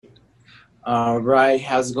All right,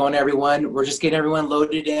 how's it going, everyone? We're just getting everyone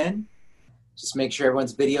loaded in. Just make sure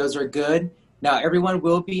everyone's videos are good. Now, everyone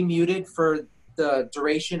will be muted for the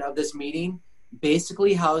duration of this meeting.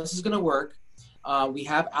 Basically, how this is going to work, we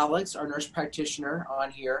have Alex, our nurse practitioner, on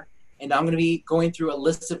here, and I'm going to be going through a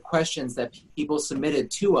list of questions that people submitted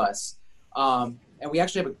to us. And we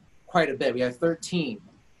actually have quite a bit. We have 13.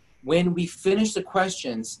 When we finish the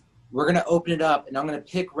questions, we're going to open it up, and I'm going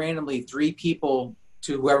to pick randomly 3 people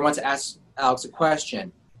to whoever wants to ask Alex a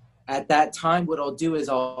question. At that time, what I'll do is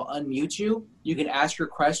I'll unmute you. You can ask your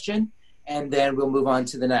question, and then we'll move on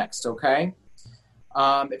to the next, okay?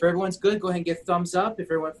 If everyone's good, go ahead and give thumbs up. If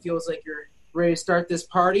everyone feels like you're ready to start this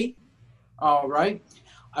party, all right.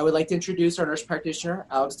 I would like to introduce our nurse practitioner,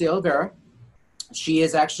 Alex de Oliveira. She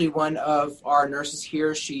is actually one of our nurses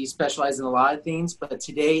here. She specializes in a lot of things, but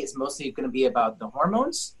today is mostly going to be about the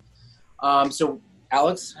hormones. So,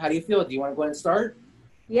 Alex, how do you feel? Do you want to go ahead and start?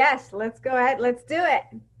 Yes, let's go ahead. Let's do it.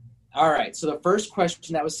 All right. So the first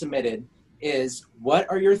question that was submitted is, what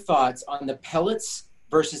are your thoughts on the pellets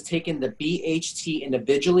versus taking the BHT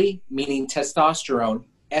individually, meaning testosterone,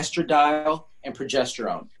 estradiol, and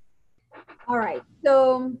progesterone? All right.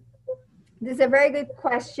 So this is a very good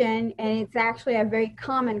question, and it's actually a very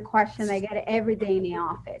common question I get every day in the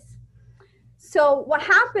office. So what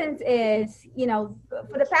happens is,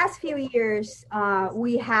 for the past few years,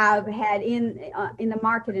 we have had in the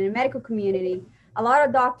market, in the medical community, a lot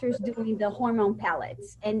of doctors doing the hormone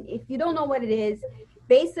pellets. And if you don't know what it is,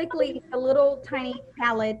 basically it's a little tiny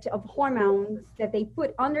pellet of hormones that they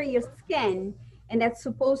put under your skin, and that's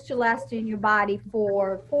supposed to last in your body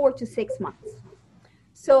for 4 to 6 months.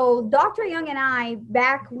 So Dr. Young and I,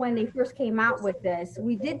 back when they first came out with this,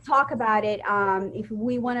 we did talk about it, if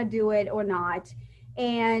we want to do it or not.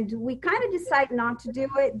 And we kind of decided not to do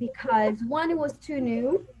it because, one, it was too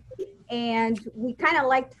new. And we kind of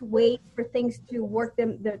like to wait for things to work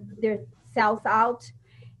their cells out.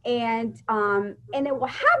 And then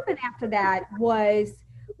what happened after that was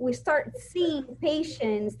we started seeing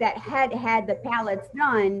patients that had the pellets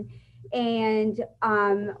done. And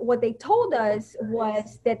what they told us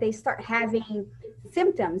was that they start having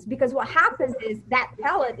symptoms, because what happens is that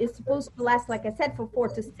pellet is supposed to last, like I said, for 4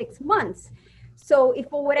 to 6 months. So if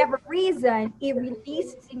for whatever reason it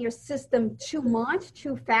releases in your system too much,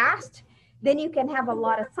 too fast, then you can have a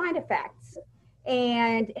lot of side effects.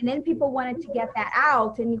 And then people wanted to get that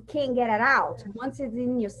out, and you can't get it out. Once it's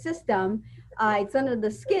in your system, it's under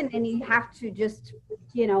the skin, and you have to just,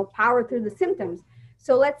 power through the symptoms.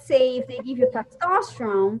 So let's say if they give you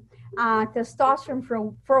testosterone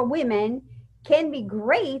for women can be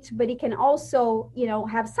great, but it can also,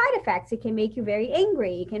 have side effects. It can make you very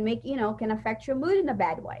angry. It can can affect your mood in a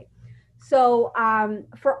bad way. So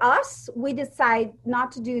for us, we decide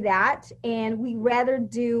not to do that. And we rather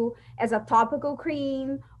do as a topical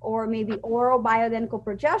cream or maybe oral bioidentical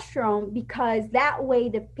progesterone, because that way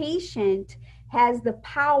the patient has the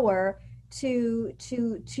power to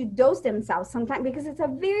dose themselves sometimes, because it's a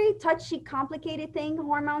very touchy, complicated thing,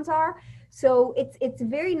 hormones are. So it's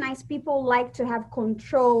very nice. People like to have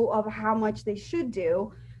control of how much they should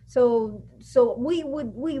do. So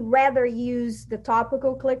we rather use the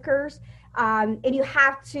topical clickers, and you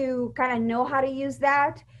have to kind of know how to use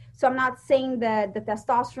that. So I'm not saying that the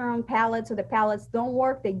testosterone pellets or the pellets don't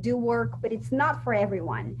work. They do work, but it's not for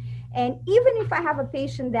everyone. And even if I have a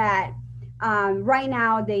patient that right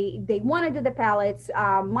now they want to do the pellets,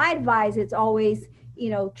 my advice is always,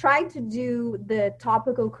 try to do the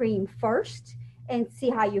topical cream first and see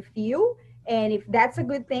how you feel. And if that's a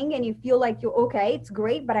good thing and you feel like you're okay, it's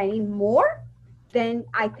great, but I need more, then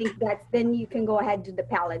I think then you can go ahead and do the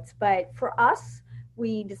pellets. But for us,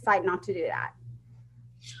 we decide not to do that.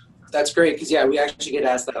 That's great, because we actually get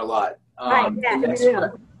asked that a lot. Right,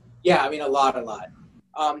 yeah, a lot.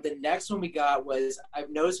 The next one we got was, I've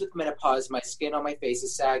noticed with menopause, my skin on my face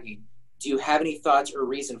is sagging. Do you have any thoughts or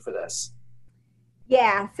reason for this?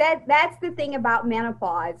 Yeah, that's the thing about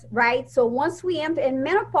menopause, right? So once we enter, and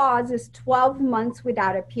menopause is 12 months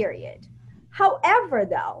without a period. However,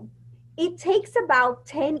 though, it takes about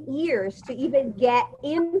 10 years to even get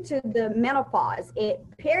into the menopause.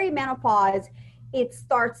 Perimenopause, it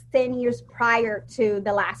starts 10 years prior to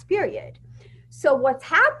the last period. So what's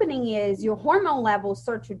happening is your hormone levels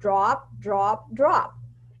start to drop.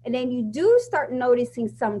 And then you do start noticing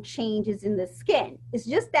some changes in the skin. It's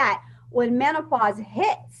just that when menopause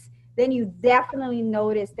hits, then you definitely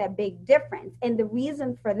notice that big difference. And the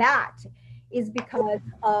reason for that is because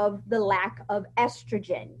of the lack of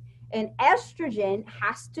estrogen. And estrogen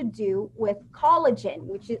has to do with collagen,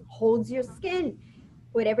 which holds your skin,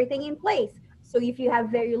 put everything in place. So if you have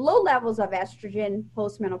very low levels of estrogen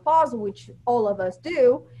postmenopausal, which all of us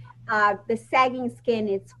do, the sagging skin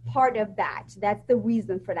is part of that. That's the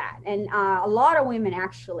reason for that. And a lot of women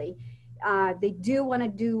actually, they do want to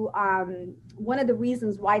do, one of the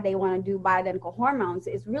reasons why they want to do bioidentical hormones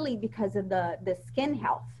is really because of the skin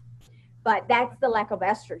health. But that's the lack of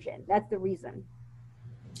estrogen. That's the reason.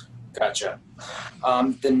 Gotcha.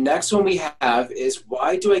 The next one we have is,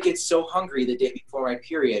 why do I get so hungry the day before my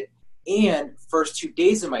period and first 2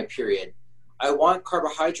 days of my period? I want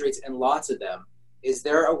carbohydrates and lots of them. Is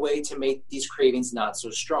there a way to make these cravings not so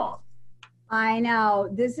strong? I know.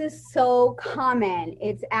 This is so common.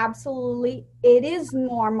 It is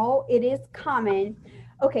normal. It is common.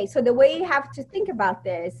 Okay, so the way you have to think about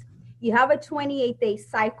this, you have a 28-day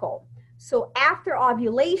cycle. So after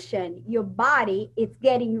ovulation, your body is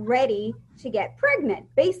getting ready to get pregnant,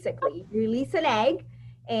 basically. You release an egg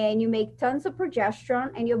and you make tons of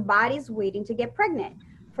progesterone and your body's waiting to get pregnant.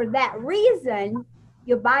 For that reason,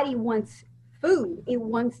 your body wants food. It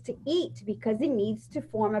wants to eat because it needs to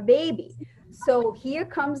form a baby. So here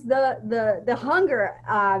comes the hunger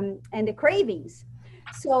and the cravings.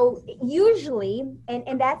 So usually,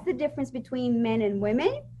 and that's the difference between men and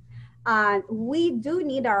women, we do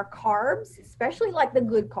need our carbs, especially like the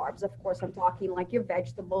good carbs. Of course, I'm talking like your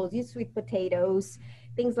vegetables, your sweet potatoes,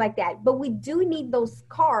 things like that. But we do need those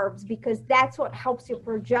carbs because that's what helps your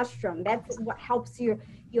progesterone. That's what helps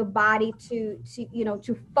your body to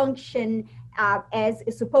function as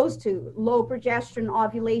it's supposed to. Low progesterone,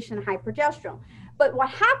 ovulation, high progesterone. But what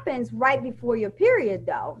happens right before your period,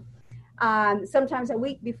 though, sometimes a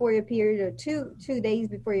week before your period or two days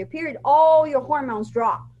before your period, all your hormones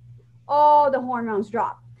drop. All the hormones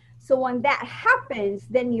drop. So when that happens,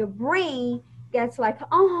 then your brain gets like,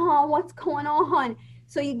 oh, what's going on?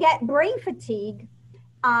 So you get brain fatigue,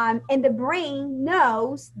 and the brain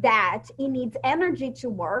knows that it needs energy to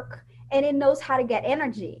work, and it knows how to get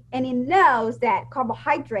energy. And it knows that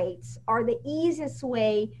carbohydrates are the easiest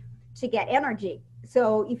way to get energy.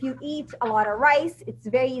 So if you eat a lot of rice, it's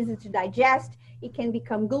very easy to digest. It can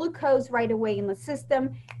become glucose right away in the system,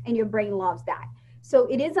 and your brain loves that. So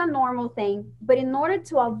it is a normal thing, but in order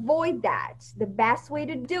to avoid that, the best way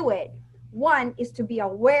to do it, one is to be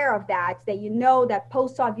aware of that you know that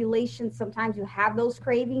post-ovulation, sometimes you have those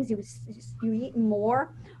cravings, you eat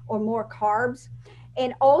more or more carbs,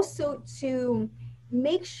 and also to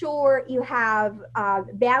make sure you have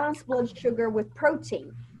balanced blood sugar with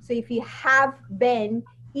protein. So if you have been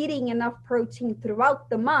eating enough protein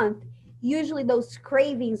throughout the month, usually those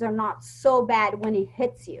cravings are not so bad when it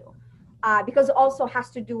hits you. Because it also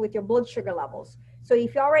has to do with your blood sugar levels. So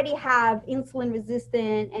if you already have insulin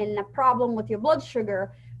resistant and a problem with your blood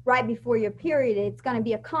sugar right before your period, it's going to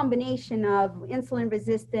be a combination of insulin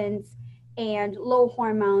resistance and low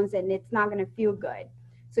hormones, and it's not going to feel good.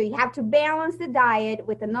 So you have to balance the diet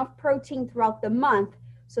with enough protein throughout the month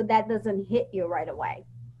so that doesn't hit you right away.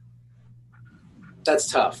 That's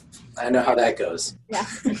tough. I know how that goes. Yeah.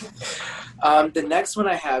 The next one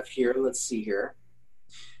I have here, let's see here.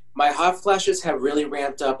 My hot flashes have really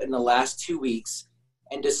ramped up in the last 2 weeks,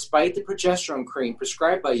 and despite the progesterone cream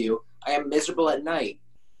prescribed by you, I am miserable at night.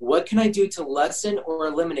 What can I do to lessen or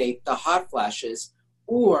eliminate the hot flashes,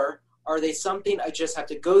 or are they something I just have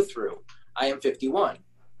to go through? I am 51.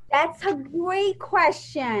 That's a great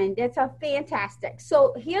question. That's a fantastic.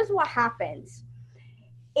 So here's what happens.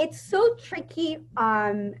 It's so tricky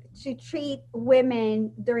to treat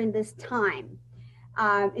women during this time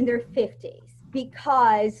in their 50s.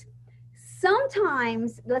 Because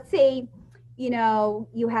sometimes, let's say,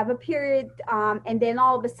 you have a period and then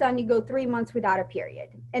all of a sudden you go 3 months without a period.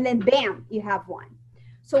 And then bam, you have one.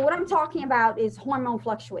 So what I'm talking about is hormone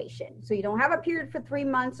fluctuation. So you don't have a period for 3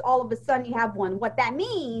 months, all of a sudden you have one. What that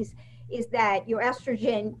means is that your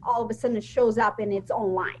estrogen all of a sudden shows up in its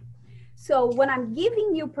own line. So when I'm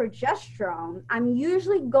giving you progesterone, I'm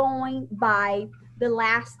usually going by the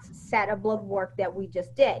last set of blood work that we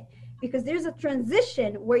just did. Because there's a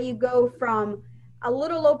transition where you go from a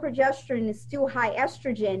little low progesterone and still high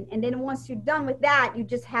estrogen. And then once you're done with that, you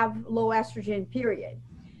just have low estrogen, period.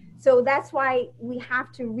 So that's why we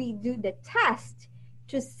have to redo the test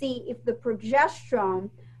to see if the progesterone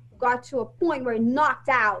got to a point where it knocked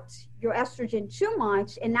out your estrogen too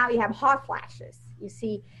much. And now you have hot flashes. You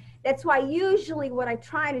see, that's why usually what I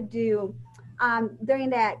try to do during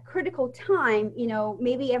that critical time,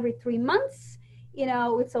 maybe every 3 months,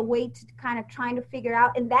 it's a way to kind of trying to figure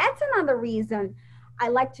out. And that's another reason I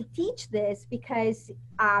like to teach this, because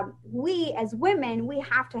we as women, we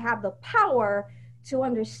have to have the power to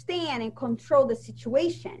understand and control the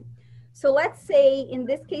situation. So let's say in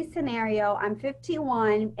this case scenario, I'm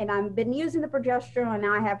 51 and I've been using the progesterone and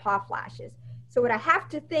now I have hot flashes. So what I have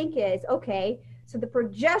to think is, okay, so the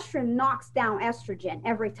progesterone knocks down estrogen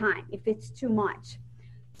every time if it's too much.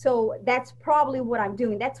 So that's probably what I'm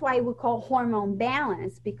doing. That's why we call hormone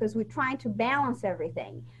balance, because we're trying to balance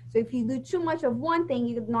everything. So if you do too much of one thing,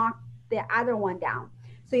 you knock the other one down.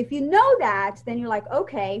 So if you know that, then you're like,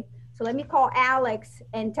 okay, so let me call Alex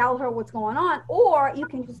and tell her what's going on. Or you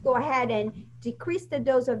can just go ahead and decrease the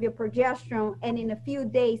dose of your progesterone and in a few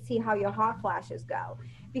days see how your hot flashes go.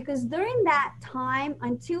 Because during that time,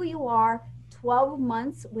 until you are 12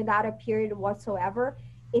 months without a period whatsoever,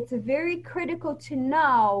 it's very critical to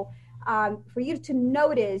know, for you to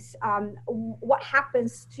notice what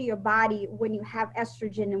happens to your body when you have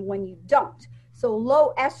estrogen and when you don't. So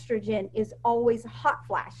low estrogen is always hot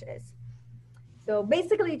flashes. So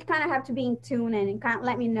basically, you kind of have to be in tune and kind of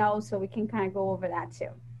let me know so we can kind of go over that too.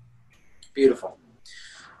 Beautiful.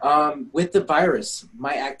 With the virus,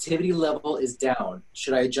 my activity level is down.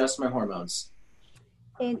 Should I adjust my hormones?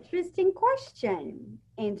 Interesting question.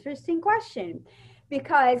 Interesting question.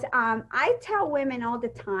 Because I tell women all the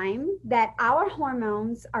time that our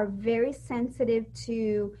hormones are very sensitive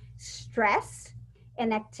to stress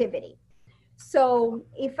and activity. So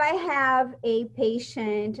if I have a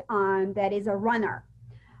patient that is a runner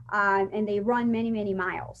and they run many, many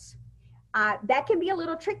miles, that can be a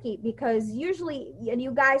little tricky because usually, and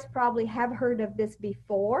you guys probably have heard of this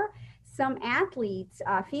before, some athletes,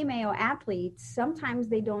 female athletes, sometimes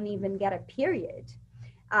they don't even get a period.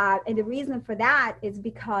 And the reason for that is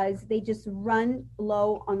because they just run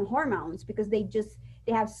low on hormones, because they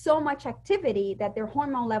have so much activity that their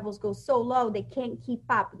hormone levels go so low they can't keep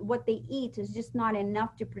up. What they eat is just not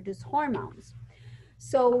enough to produce hormones.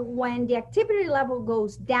 So when the activity level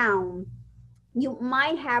goes down, you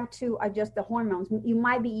might have to adjust the hormones. You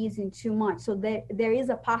might be using too much. So there is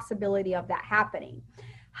a possibility of that happening.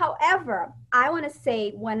 However, I want to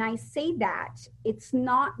say, when I say that, it's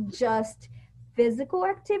not just physical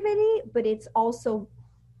activity, but it's also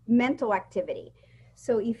mental activity.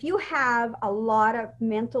 So if you have a lot of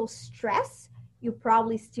mental stress, you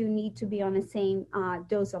probably still need to be on the same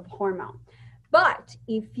dose of hormone. But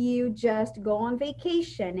if you just go on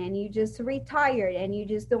vacation and you just retired and you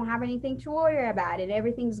just don't have anything to worry about and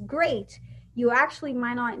everything's great, you actually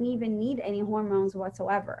might not even need any hormones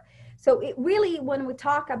whatsoever. So it really, when we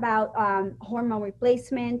talk about hormone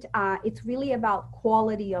replacement, it's really about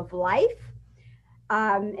quality of life.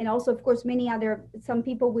 And also, of course, some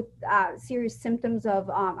people with serious symptoms of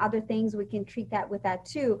other things, we can treat that with that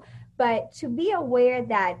too. But to be aware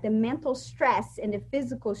that the mental stress and the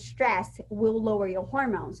physical stress will lower your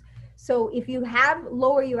hormones. So if you have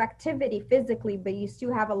lower your activity physically, but you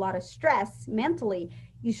still have a lot of stress mentally,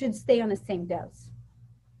 you should stay on the same dose.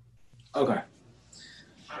 Okay.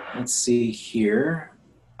 Let's see here.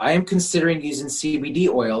 I am considering using CBD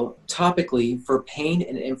oil topically for pain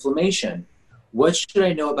and inflammation. What should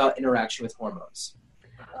I know about interaction with hormones?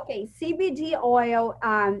 Okay, CBD oil,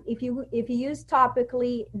 if you use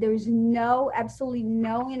topically, there's absolutely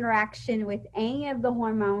no interaction with any of the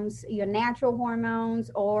hormones, your natural hormones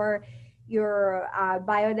or your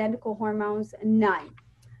bioidentical hormones, none.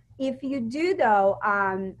 If you do though,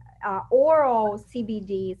 oral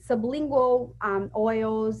CBD, sublingual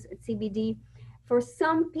oils, CBD, for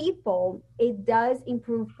some people, it does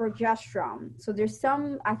improve progesterone. So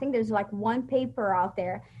I think there's like one paper out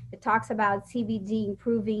there that talks about CBD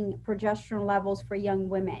improving progesterone levels for young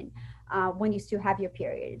women when you still have your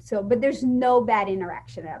period. So, but there's no bad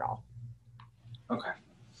interaction at all. Okay.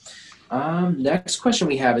 Next question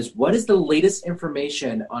we have is, what is the latest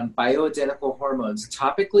information on bioidentical hormones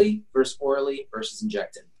topically versus orally versus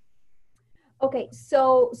injected? Okay,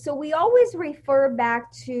 so we always refer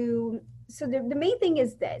back to, so the main thing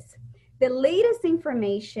is this. The latest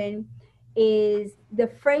information is the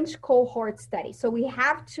French cohort study. So we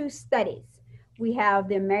have two studies. We have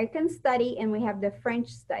the American study and we have the French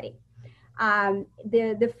study.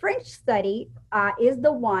 The French study is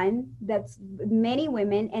the one that's many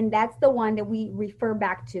women, and that's the one that we refer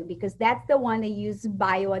back to because that's the one that uses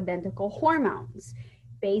bioidentical hormones.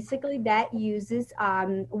 Basically, that uses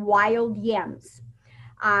wild yams.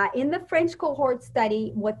 In the French cohort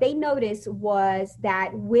study, what they noticed was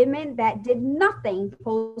that women that did nothing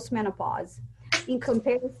post-menopause in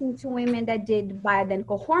comparison to women that did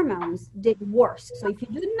bioidentical hormones did worse. So if you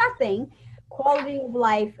do nothing, quality of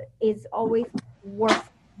life is always worse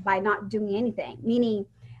by not doing anything, meaning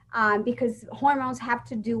because hormones have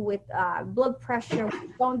to do with blood pressure,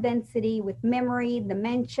 with bone density, with memory,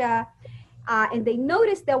 dementia. And they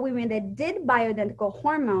noticed that women that did bioidentical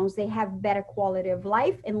hormones, they have better quality of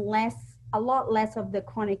life and a lot less of the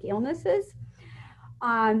chronic illnesses.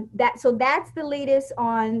 So that's the latest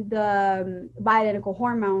on the bioidentical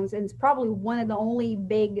hormones, and it's probably one of the only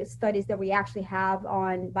big studies that we actually have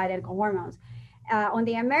on bioidentical hormones. On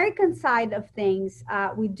the American side of things,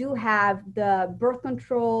 we do have the birth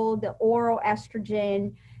control, the oral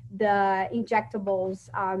estrogen, the injectables.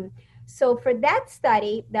 So for that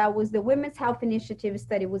study, that was the Women's Health Initiative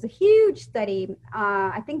study, was a huge study.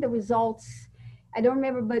 I think the results, I don't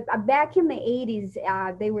remember, but back in the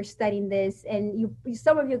 80s, they were studying this. And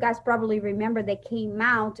some of you guys probably remember they came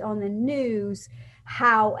out on the news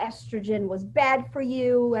how estrogen was bad for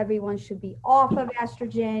you. Everyone should be off of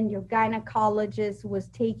estrogen. Your gynecologist was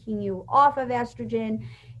taking you off of estrogen.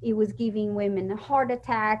 It was giving women heart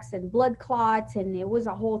attacks and blood clots, and it was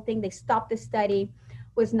a whole thing. They stopped the study.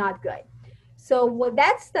 Was not good. So what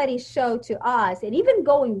that study showed to us, and even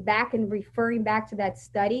going back and referring back to that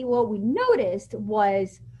study, what we noticed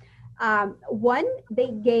was, one,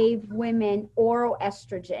 they gave women oral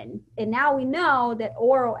estrogen. And now we know that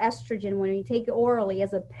oral estrogen, when you take it orally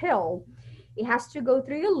as a pill, it has to go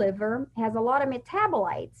through your liver, has a lot of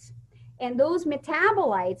metabolites. And those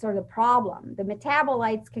metabolites are the problem. The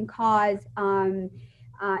metabolites can cause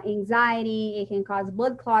anxiety, it can cause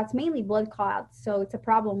blood clots, mainly blood clots. So it's a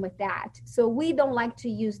problem with that. So we don't like to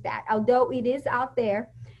use that. Although it is out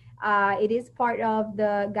there, it is part of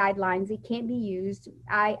the guidelines. It can't be used.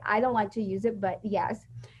 I don't like to use it, but yes.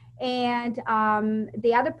 And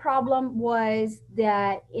the other problem was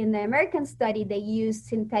that in the American study, they used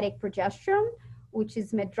synthetic progesterone, which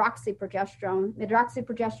is medroxyprogesterone.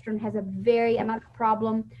 Medroxyprogesterone has another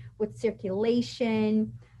problem with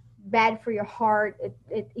circulation, bad for your heart.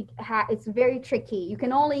 It's very tricky. You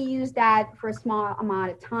can only use that for a small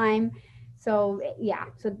amount of time. So yeah,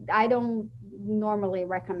 so I don't normally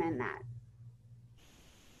recommend that.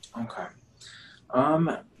 Okay.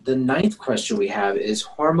 The ninth question we have is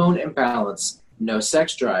hormone imbalance, no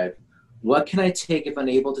sex drive. What can I take if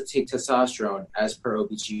unable to take testosterone as per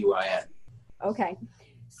OBGYN? Okay.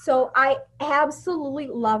 So I absolutely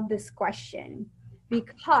love this question,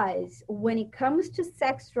 because when it comes to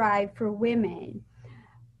sex drive for women,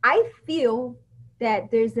 I feel that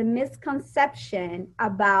there's a misconception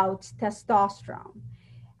about testosterone.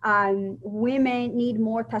 Women need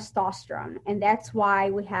more testosterone, and that's why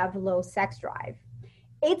we have low sex drive.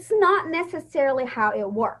 It's not necessarily how it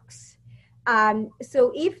works.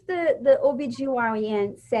 So if the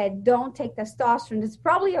OBGYN said don't take testosterone, there's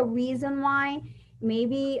probably a reason why.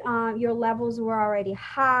 Maybe your levels were already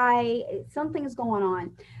high, something's going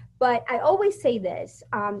on. But I always say this,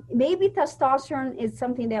 maybe testosterone is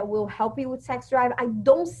something that will help you with sex drive. I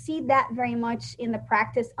don't see that very much in the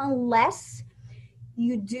practice unless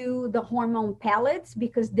you do the hormone pellets,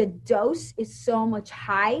 because the dose is so much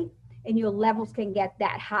high and your levels can get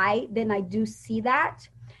that high. Then I do see that.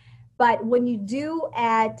 But when you do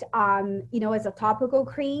add, as a topical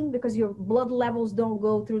cream, because your blood levels don't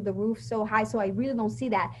go through the roof so high, so I really don't see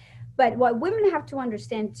that. But what women have to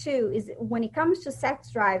understand too is when it comes to sex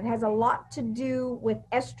drive, it has a lot to do with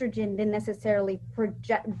estrogen than necessarily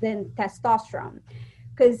than testosterone.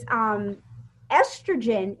 Because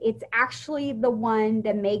estrogen, it's actually the one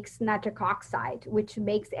that makes nitric oxide, which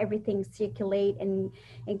makes everything circulate and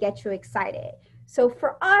get you excited. So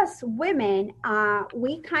for us women,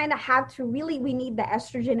 we kind of have to we need the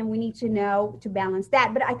estrogen, and we need to know to balance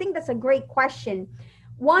that. But I think that's a great question.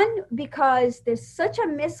 One, because there's such a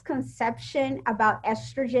misconception about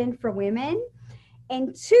estrogen for women.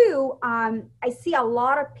 And two, I see a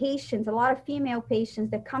lot of female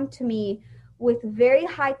patients that come to me with very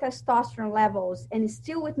high testosterone levels and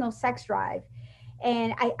still with no sex drive.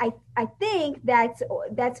 And I think that's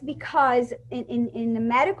because in the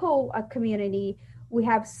medical community, we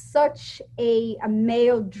have such a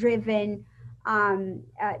male-driven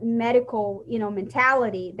medical,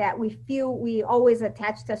 mentality that we feel we always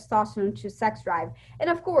attach testosterone to sex drive.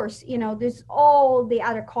 And of course, there's all the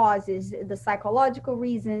other causes, the psychological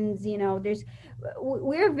reasons,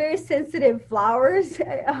 we're very sensitive flowers.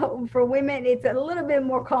 For women, it's a little bit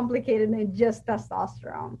more complicated than just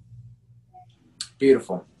testosterone.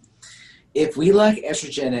 Beautiful. If we lack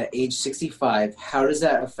estrogen at age 65, how does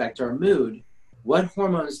that affect our mood? What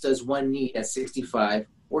hormones does one need at 65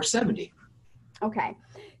 or 70? Okay,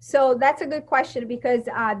 so that's a good question, because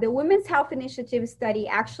the Women's Health Initiative study,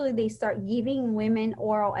 actually they start giving women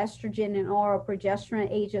oral estrogen and oral progesterone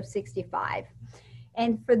at age of 65.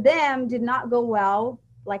 And for them, did not go well,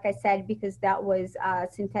 like I said, because that was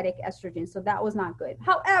synthetic estrogen. So that was not good.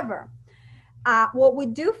 However, what we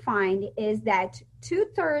do find is that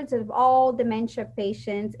 2/3 of all dementia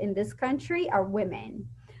patients in this country are women.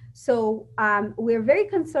 So we're very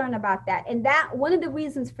concerned about that. And that one of the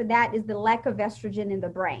reasons for that is the lack of estrogen in the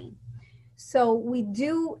brain. So we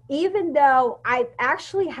do, even though I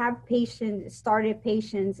actually have started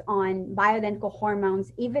patients on bioidentical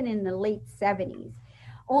hormones, even in the late 70s,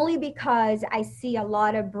 only because I see a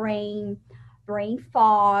lot of brain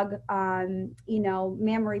fog,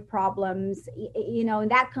 memory problems, and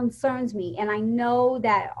that concerns me. And I know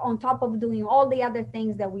that on top of doing all the other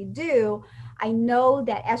things that we do, I know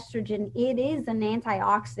that estrogen, it is an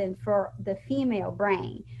antioxidant for the female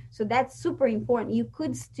brain. So that's super important. You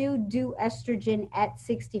could still do estrogen at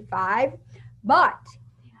 65, but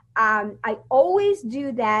I always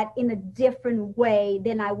do that in a different way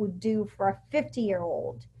than I would do for a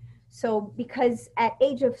 50-year-old. So because at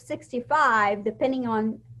age of 65, depending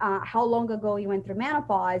on how long ago you went through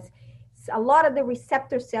menopause, a lot of the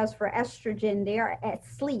receptor cells for estrogen, they are at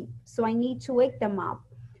sleep. So I need to wake them up.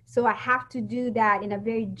 So I have to do that in a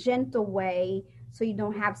very gentle way so you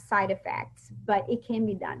don't have side effects, but it can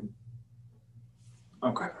be done.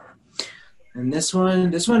 Okay. And this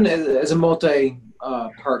one is a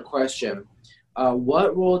multi-part question.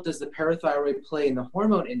 What role does the parathyroid play in the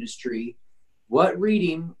hormone industry? What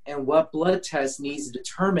reading and what blood test needs to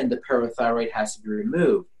determine the parathyroid has to be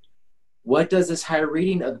removed? What does this high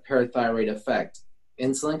reading of the parathyroid affect?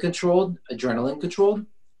 Insulin controlled, adrenaline controlled?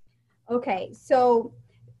 Okay, so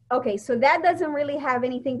that doesn't really have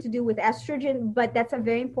anything to do with estrogen, but that's a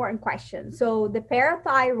very important question. So the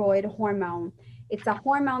parathyroid hormone, it's a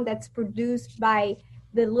hormone that's produced by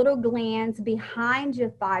the little glands behind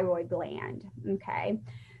your thyroid gland, okay?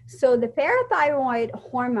 So the parathyroid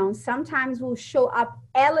hormone sometimes will show up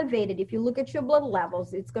elevated. If you look at your blood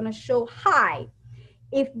levels, it's going to show high.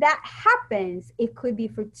 If that happens, it could be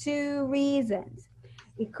for two reasons.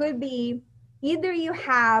 It could be either you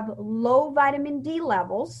have low vitamin D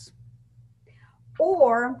levels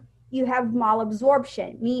or you have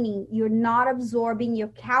malabsorption, meaning you're not absorbing your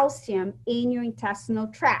calcium in your intestinal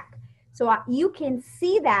tract. So you can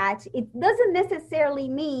see that. It doesn't necessarily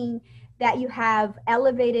mean that you have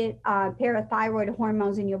elevated parathyroid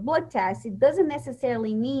hormones in your blood test. It doesn't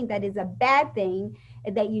necessarily mean that it's a bad thing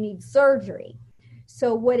and that you need surgery.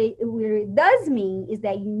 So what it does mean is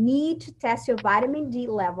that you need to test your vitamin D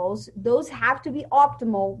levels. Those have to be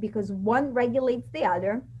optimal because one regulates the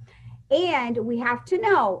other. And we have to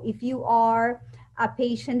know if you are a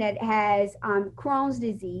patient that has Crohn's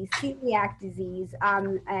disease, celiac disease,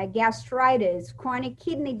 gastritis, chronic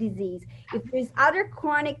kidney disease. If there's other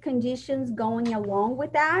chronic conditions going along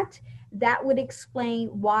with that, that would explain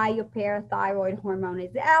why your parathyroid hormone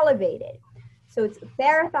is elevated. So it's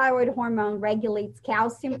parathyroid hormone regulates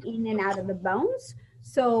calcium in and out of the bones.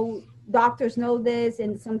 So doctors know this,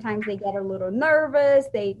 and sometimes they get a little nervous.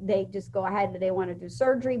 They just go ahead and they want to do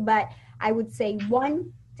surgery. But I would say,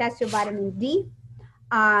 one, test your vitamin D.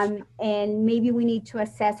 And maybe we need to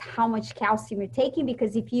assess how much calcium you're taking,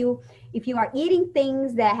 because if you are eating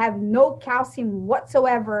things that have no calcium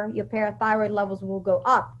whatsoever, your parathyroid levels will go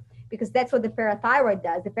up, because that's what the parathyroid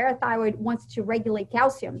does. The parathyroid wants to regulate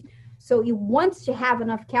calcium. So it wants to have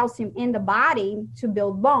enough calcium in the body to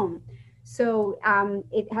build bone. So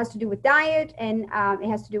it has to do with diet, and it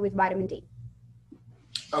has to do with vitamin D.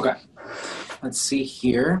 Okay. Let's see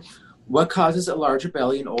here. What causes a larger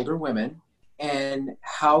belly in older women, and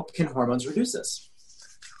how can hormones reduce this?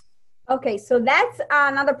 Okay, so that's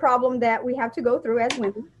another problem that we have to go through as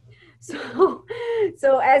women.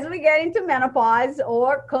 So as we get into menopause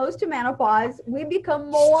or close to menopause, we become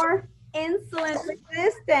more insulin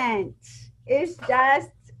resistant. It's just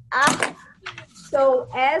so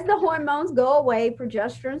as the hormones go away,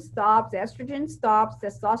 progesterone stops, estrogen stops,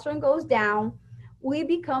 testosterone goes down, we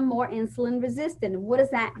become more insulin resistant. What does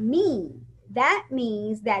that mean? That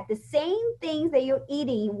means that the same things that you're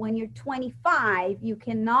eating when you're 25, you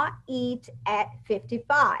cannot eat at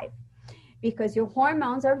 55, because your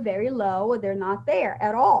hormones are very low or they're not there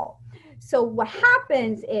at all. So what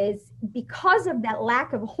happens is, because of that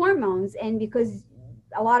lack of hormones, and because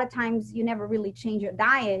a lot of times you never really change your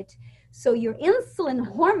diet, so your insulin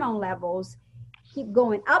hormone levels keep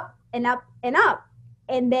going up and up and up.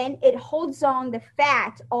 And then it holds on the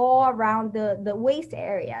fat all around the waist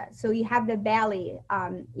area. So you have the belly,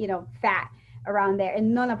 fat around there.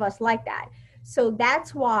 And none of us like that. So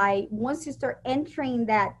that's why once you start entering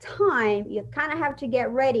that time, you kind of have to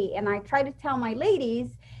get ready. And I try to tell my ladies,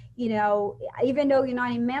 even though you're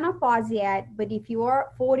not in menopause yet, but if you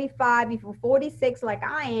are 45, if you're 46, like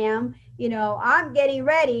I am, I'm getting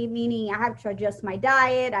ready, meaning I have to adjust my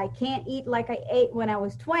diet. I can't eat like I ate when I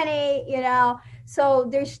was 20, so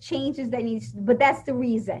there's changes that needs, but that's the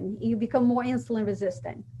reason you become more insulin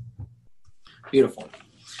resistant. Beautiful.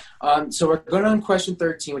 So we're going on question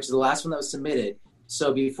 13, which is the last one that was submitted.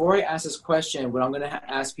 So before I ask this question, what I'm going to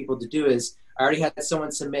ask people to do is, I already had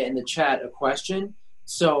someone submit in the chat a question.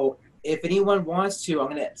 So if anyone wants to, I'm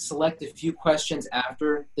going to select a few questions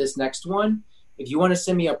after this next one. If you want to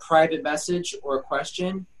send me a private message or a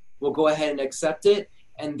question, we'll go ahead and accept it.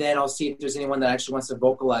 And then I'll see if there's anyone that actually wants to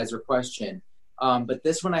vocalize their question. But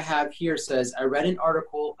this one I have here says, I read an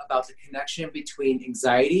article about the connection between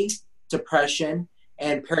anxiety, depression,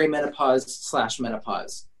 and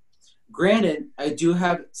perimenopause/menopause. Granted, I do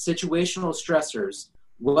have situational stressors.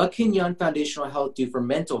 What can Young Foundational Health do for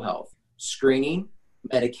mental health? Screening,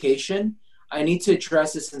 medication? I need to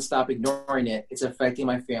address this and stop ignoring it. It's affecting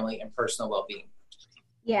my family and personal well-being.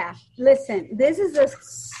 Yeah, listen, this is a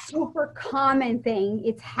super common thing.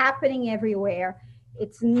 It's happening everywhere.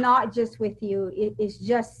 It's not just with you.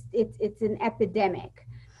 It's an epidemic.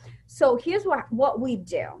 So here's what we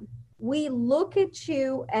do. We look at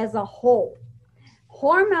you as a whole.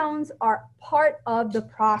 Hormones are part of the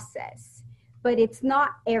process, but it's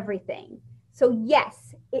not everything. So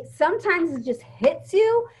yes, sometimes it just hits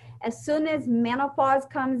you as soon as menopause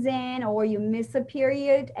comes in or you miss a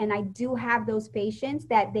period. And I do have those patients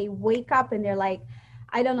that they wake up and they're like,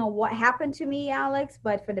 I don't know what happened to me, Alex,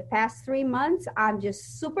 but for the past 3 months, I'm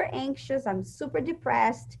just super anxious. I'm super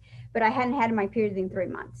depressed, but I hadn't had my period in 3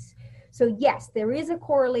 months. So yes, there is a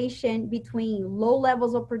correlation between low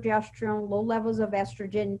levels of progesterone, low levels of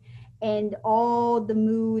estrogen, and all the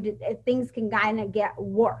mood. Things can kind of get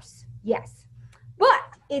worse. Yes. But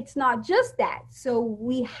it's not just that. So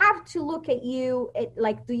we have to look at you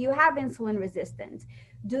like, do you have insulin resistance?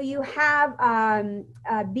 Do you have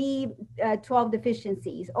B12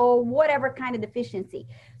 deficiencies or whatever kind of deficiency?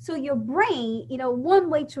 So your brain, one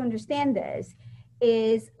way to understand this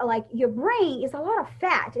is like your brain is a lot of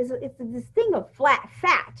fat. It's this thing of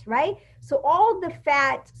fat, right? So all the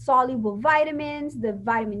fat soluble vitamins, the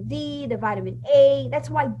vitamin D, the vitamin A,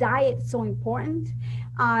 that's why diet is so important.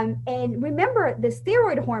 And remember, the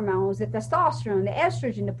steroid hormones, the testosterone, the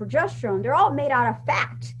estrogen, the progesterone, they're all made out of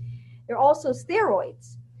fat. They're also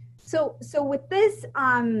steroids. So with this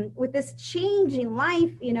change in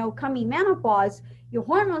life, coming menopause, your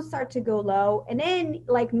hormones start to go low, and then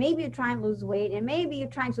like maybe you're trying to lose weight, and maybe you're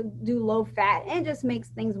trying to do low fat, and it just makes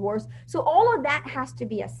things worse. So all of that has to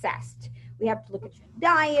be assessed. We have to look at your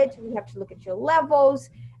diet. We have to look at your levels.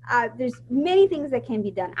 There's many things that can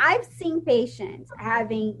be done. I've seen patients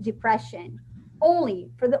having depression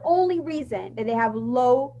for the only reason that they have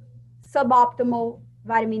low suboptimal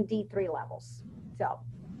vitamin D3 levels. So.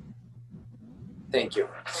 Thank you.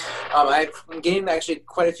 I'm getting actually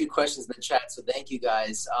quite a few questions in the chat, so thank you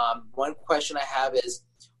guys. One question I have is,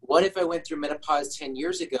 what if I went through menopause 10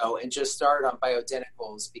 years ago and just started on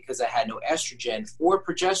bioidenticals because I had no estrogen or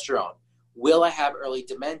progesterone? Will I have early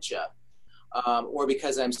dementia? Or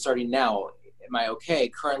because I'm starting now, am I okay?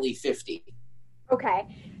 Currently 50. Okay.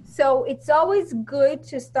 So it's always good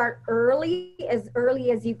to start early as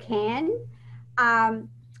you can.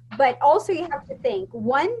 But also you have to think,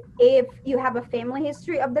 one, if you have a family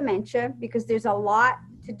history of dementia, because there's a lot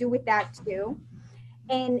to do with that too.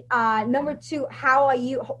 And number two,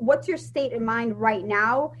 what's your state of mind right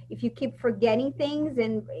now? If you keep forgetting things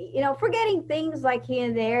and, forgetting things like here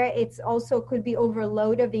and there, it's also could be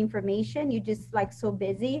overload of the information. You're just like so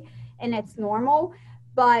busy, and that's normal.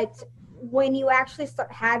 But when you actually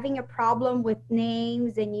start having a problem with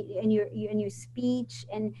names and your speech,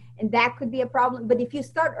 and that could be a problem. But if you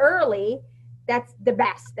start early, that's the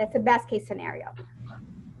best. That's the best case scenario.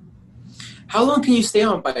 How long can you stay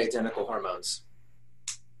on bioidentical hormones?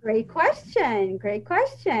 Great question.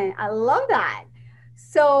 I love that.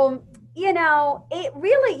 So, it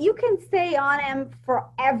really, you can stay on them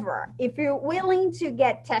forever if you're willing to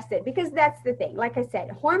get tested, because that's the thing. Like I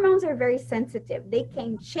said, hormones are very sensitive. They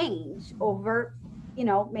can change over,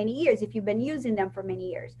 many years if you've been using them for many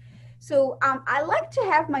years. So I like to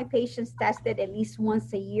have my patients tested at least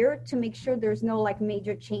once a year to make sure there's no like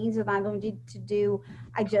major change that I don't need to do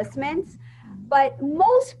adjustments. But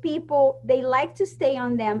most people, they like to stay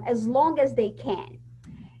on them as long as they can.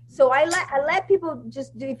 So I let people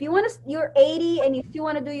just do, if you want to, you're 80 and you still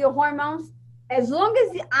want to do your hormones, as long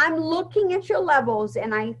as I'm looking at your levels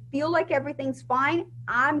and I feel like everything's fine,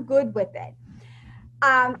 I'm good with it.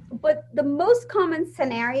 But the most common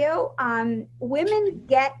scenario, women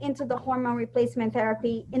get into the hormone replacement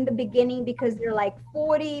therapy in the beginning because they're like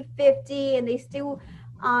 40, 50, and they still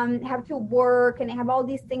have to work and they have all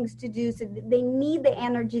these things to do. So they need the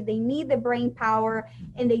energy, they need the brain power,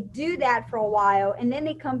 and they do that for a while. And then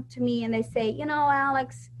they come to me and they say,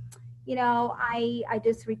 Alex, I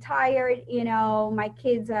just retired, my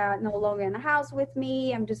kids are no longer in the house with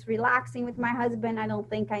me. I'm just relaxing with my husband. I don't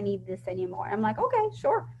think I need this anymore. I'm like, okay,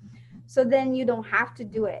 sure. So then you don't have to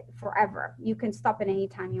do it forever. You can stop it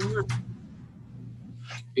anytime you want.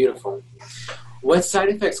 Beautiful. What side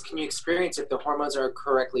effects can you experience if the hormones are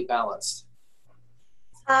correctly balanced?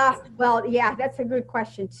 Well, yeah, that's a good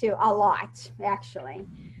question too. A lot, actually.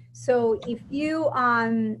 So if you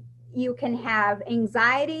can have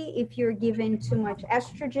anxiety if you're given too much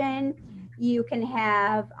estrogen. You can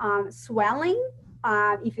have swelling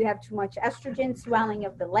if you have too much estrogen, swelling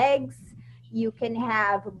of the legs. You can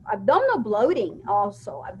have abdominal bloating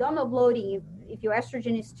also. Abdominal bloating if your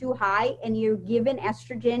estrogen is too high and you're given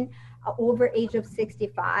estrogen over age of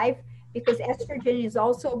 65, because estrogen is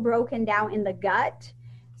also broken down in the gut.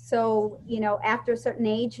 So, after a certain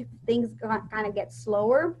age, things kind of get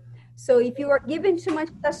slower. So if you are given too much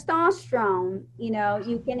testosterone,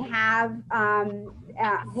 you can have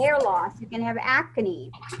hair loss, you can have acne.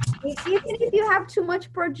 Even if you have too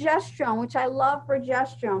much progesterone, which I love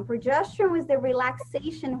progesterone. Progesterone is the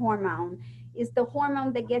relaxation hormone. It's the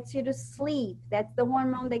hormone that gets you to sleep. That's the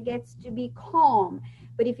hormone that gets you to be calm.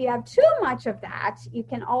 But if you have too much of that, you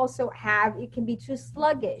can be too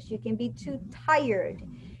sluggish. You can be too tired.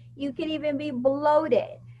 You can even be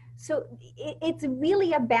bloated. So it's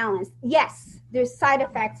really a balance. Yes, there's side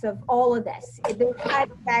effects of all of this. There's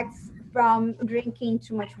side effects from drinking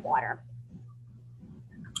too much water.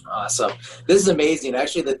 Awesome. This is amazing.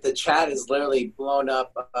 Actually, the chat is literally blown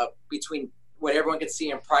up between what everyone can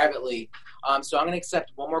see and privately. So I'm going to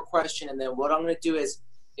accept one more question, and then what I'm going to do is,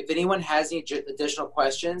 if anyone has any additional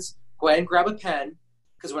questions, go ahead and grab a pen,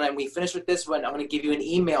 because when we finish with this one, I'm going to give you an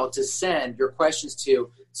email to send your questions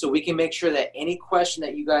to, so we can make sure that any question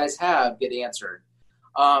that you guys have get answered.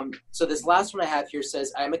 So this last one I have here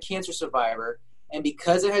says, I'm a cancer survivor, and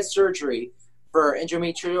because I had surgery for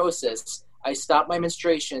endometriosis, I stopped my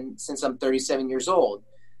menstruation since I'm 37 years old.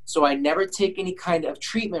 So I never take any kind of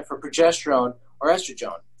treatment for progesterone or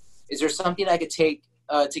estrogen. Is there something I could take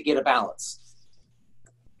to get a balance?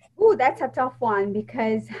 Ooh, that's a tough one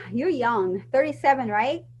because you're young, 37,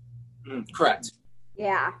 right? Correct.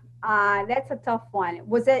 Yeah, that's a tough one.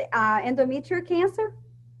 Was it endometrial cancer?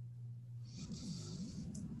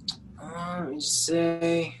 Let me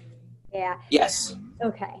say. Yeah. Yes.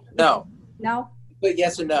 Okay. No. No? But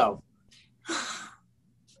yes or no?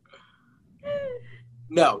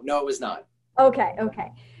 No, it was not.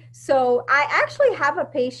 Okay. So I actually have a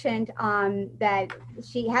patient that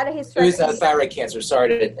she had a hysterectomy. It was thyroid cancer. Sorry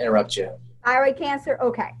to interrupt you. Thyroid cancer?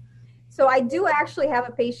 Okay. So I do actually have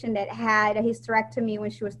a patient that had a hysterectomy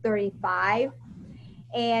when she was 35.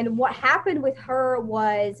 And what happened with her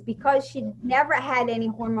was, because she never had any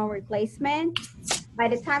hormone replacement, by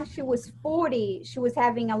the time she was 40, she was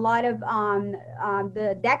having a lot of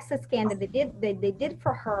the DEXA scan that they did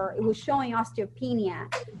for her. It was showing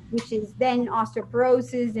osteopenia, which is then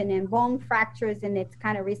osteoporosis and then bone fractures, and it's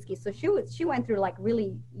kind of risky. So she went through like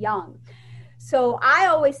really young. So I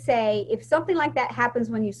always say, if something like that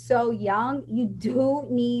happens when you're so young, you do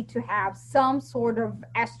need to have some sort of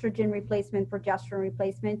estrogen replacement, progesterone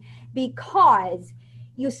replacement, because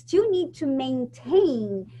you still need to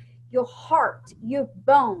maintain your heart, your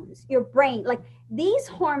bones, your brain. Like, these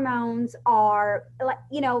hormones are, like,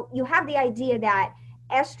 you have the idea that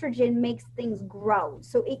estrogen makes things grow.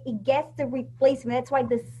 So it gets the replacement. That's why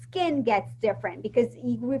the skin gets different, because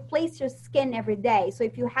you replace your skin every day. So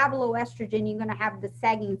if you have low estrogen, you're going to have the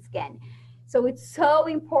sagging skin. So it's so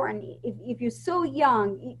important. If you're so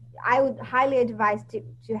young, I would highly advise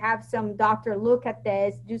to have some doctor look at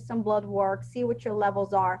this, do some blood work, see what your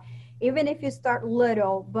levels are, even if you start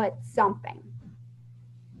little, but something.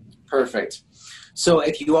 Perfect. So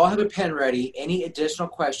if you all have a pen ready, any additional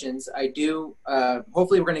questions, I do,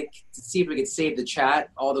 hopefully we're going to see if we can save the chat,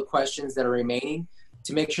 all the questions that are remaining,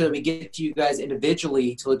 to make sure that we get to you guys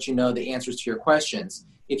individually to let you know the answers to your questions.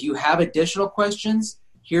 If you have additional questions,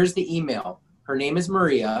 here's the email. Her name is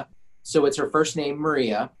Maria. So it's her first name,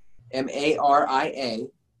 Maria, Maria,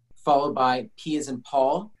 followed by P as in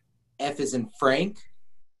Paul, F as in Frank,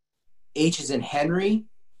 H as in Henry,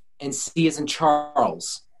 and C as in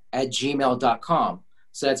Charles @gmail.com.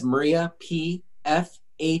 So that's Maria P F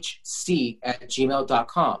H C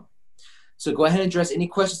 @gmail.com. So go ahead and address any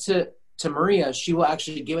questions to Maria, she will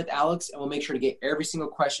actually get with Alex and we'll make sure to get every single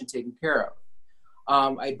question taken care of.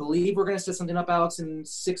 I believe we're going to set something up, Alex, in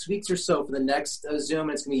 6 weeks or so for the next Zoom.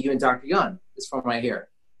 And it's going to be you and Dr. Young. This from right here.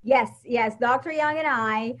 Yes. Dr. Young and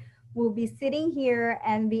I will be sitting here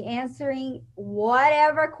and be answering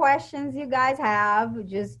whatever questions you guys have.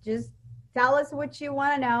 Just tell us what you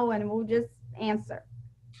want to know and we'll just answer.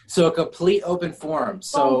 So a complete open forum.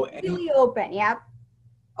 So completely open. Yep.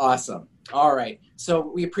 Awesome. All right. So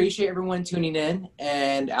we appreciate everyone tuning in.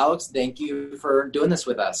 And Alex, thank you for doing this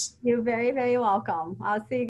with us. You're very, very welcome. I'll see you.